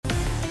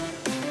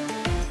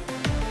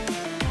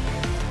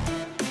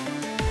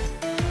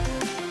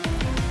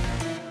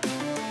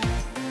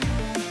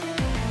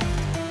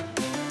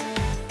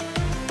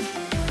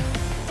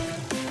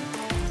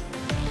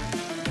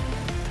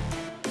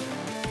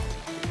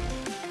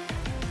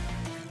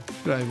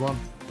G'day everyone,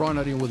 Brian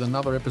O'Neill with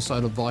another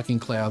episode of Viking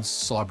Cloud's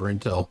Cyber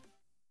Intel.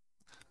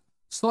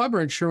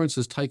 Cyber insurance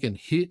has taken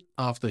hit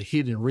after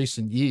hit in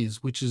recent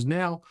years, which is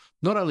now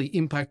not only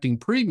impacting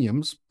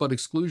premiums, but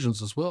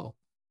exclusions as well.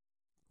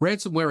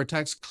 Ransomware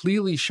attacks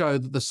clearly show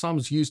that the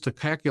sums used to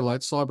calculate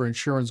cyber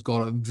insurance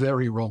got it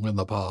very wrong in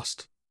the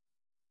past.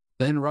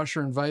 Then Russia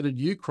invaded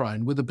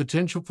Ukraine with the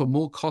potential for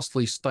more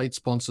costly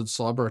state-sponsored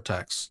cyber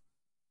attacks.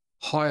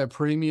 Higher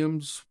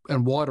premiums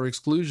and wider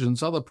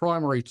exclusions are the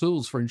primary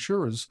tools for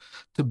insurers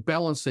to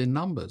balance their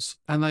numbers,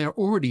 and they are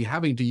already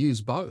having to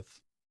use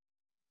both.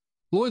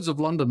 Lloyd's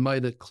of London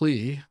made it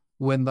clear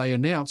when they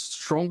announced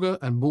stronger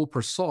and more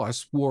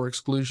precise war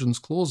exclusions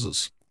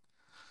clauses.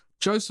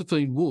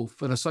 Josephine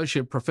Wolfe, an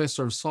associate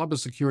professor of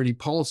cybersecurity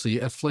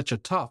policy at Fletcher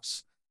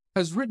Tufts,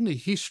 has written a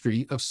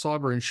history of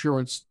cyber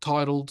insurance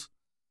titled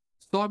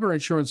Cyber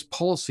Insurance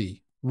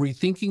Policy,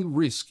 Rethinking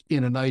Risk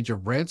in an Age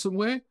of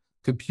Ransomware,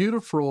 Computer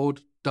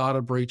Fraud,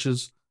 Data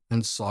Breaches,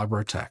 and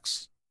Cyber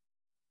Attacks.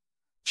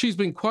 She's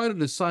been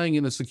quoted as saying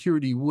in a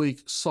Security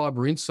Week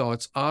Cyber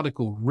Insights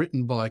article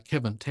written by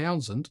Kevin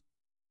Townsend,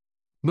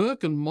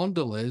 Merck and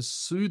Mondelez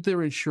sued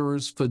their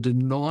insurers for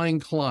denying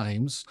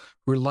claims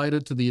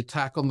related to the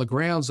attack on the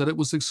grounds that it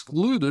was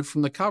excluded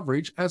from the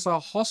coverage as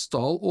a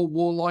hostile or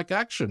warlike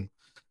action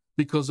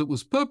because it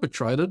was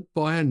perpetrated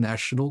by a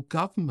national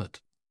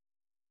government.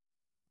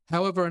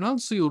 However, an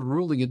unsealed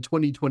ruling in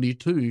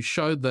 2022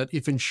 showed that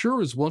if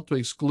insurers want to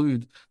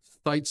exclude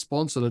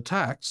state-sponsored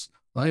attacks,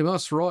 they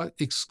must write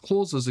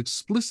clauses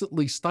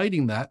explicitly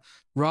stating that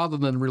rather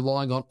than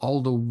relying on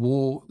older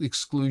war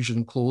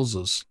exclusion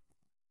clauses.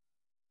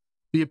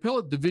 The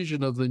appellate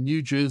division of the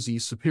New Jersey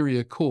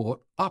Superior Court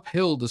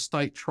upheld a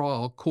state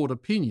trial court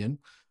opinion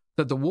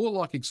that the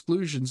warlike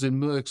exclusions in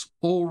Merck's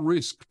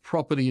all-risk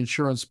property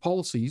insurance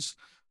policies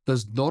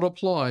does not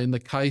apply in the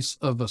case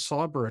of a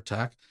cyber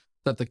attack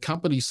that the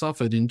company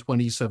suffered in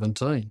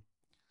 2017.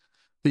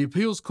 The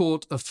appeals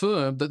court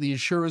affirmed that the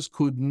insurers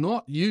could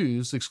not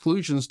use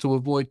exclusions to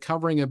avoid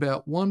covering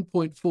about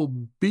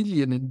 $1.4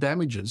 billion in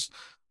damages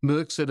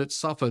Merck said it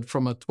suffered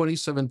from a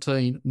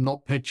 2017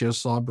 NotPetya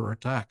cyber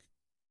attack.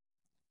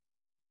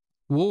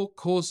 War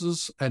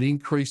causes an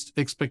increased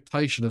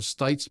expectation of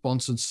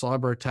state-sponsored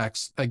cyber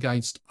attacks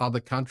against other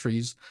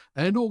countries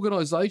and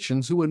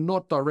organisations who are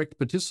not direct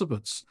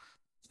participants.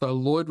 So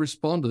Lloyd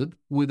responded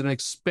with an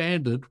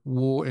expanded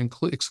war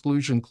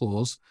exclusion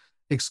clause,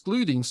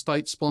 excluding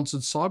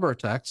state-sponsored cyber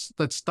attacks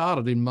that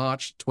started in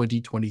March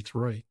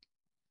 2023.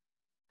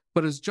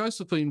 But as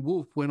Josephine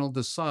Wolfe went on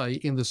to say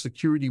in the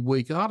Security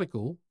Week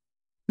article,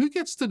 who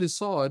gets to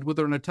decide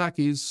whether an attack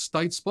is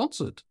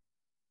state-sponsored?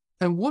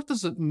 And what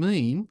does it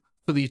mean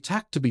for the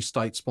attack to be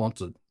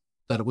state-sponsored?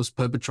 That it was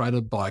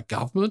perpetrated by a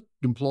government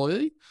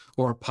employee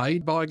or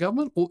paid by a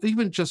government or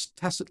even just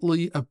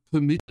tacitly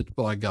permitted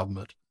by a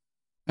government?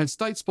 And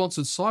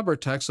state-sponsored cyber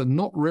attacks are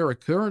not rare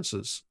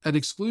occurrences, and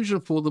exclusion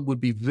for them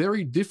would be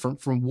very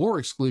different from war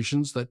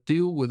exclusions that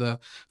deal with a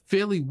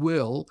fairly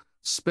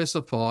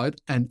well-specified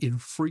and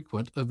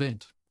infrequent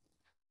event.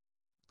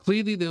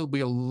 Clearly, there will be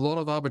a lot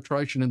of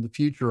arbitration in the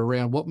future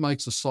around what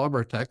makes a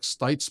cyber attack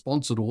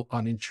state-sponsored or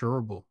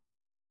uninsurable.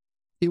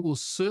 It will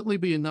certainly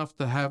be enough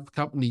to have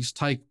companies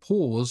take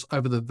pause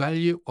over the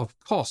value of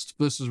cost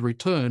versus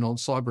return on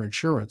cyber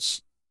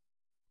insurance.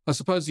 I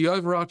suppose the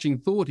overarching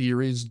thought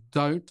here is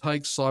don't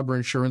take cyber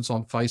insurance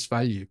on face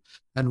value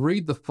and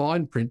read the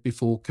fine print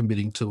before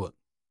committing to it.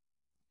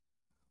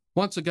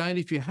 Once again,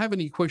 if you have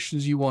any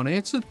questions you want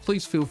answered,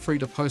 please feel free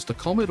to post a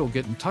comment or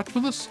get in touch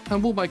with us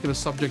and we'll make it a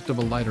subject of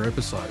a later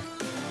episode.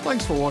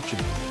 Thanks for watching.